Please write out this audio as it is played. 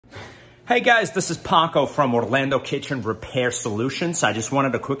Hey guys, this is Pako from Orlando Kitchen Repair Solutions. I just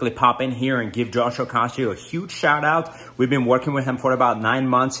wanted to quickly pop in here and give Joshua Ocasio a huge shout out. We've been working with him for about 9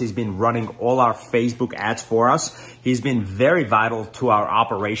 months. He's been running all our Facebook ads for us. He's been very vital to our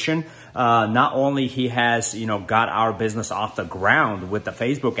operation. Not only he has, got our business off the ground with the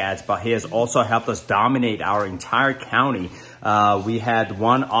Facebook ads, but he has also helped us dominate our entire county. We had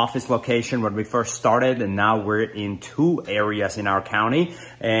one office location when we first started, and now we're in 2 areas in our county.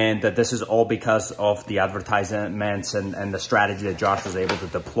 And this is all because of the advertisements and the strategy that Josh was able to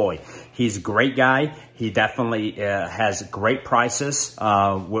deploy. He's a great guy. He definitely has great prices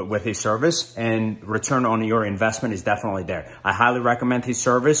with his service, and return on your investment is definitely there. I highly recommend his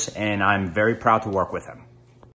service, and I'm very proud to work with him.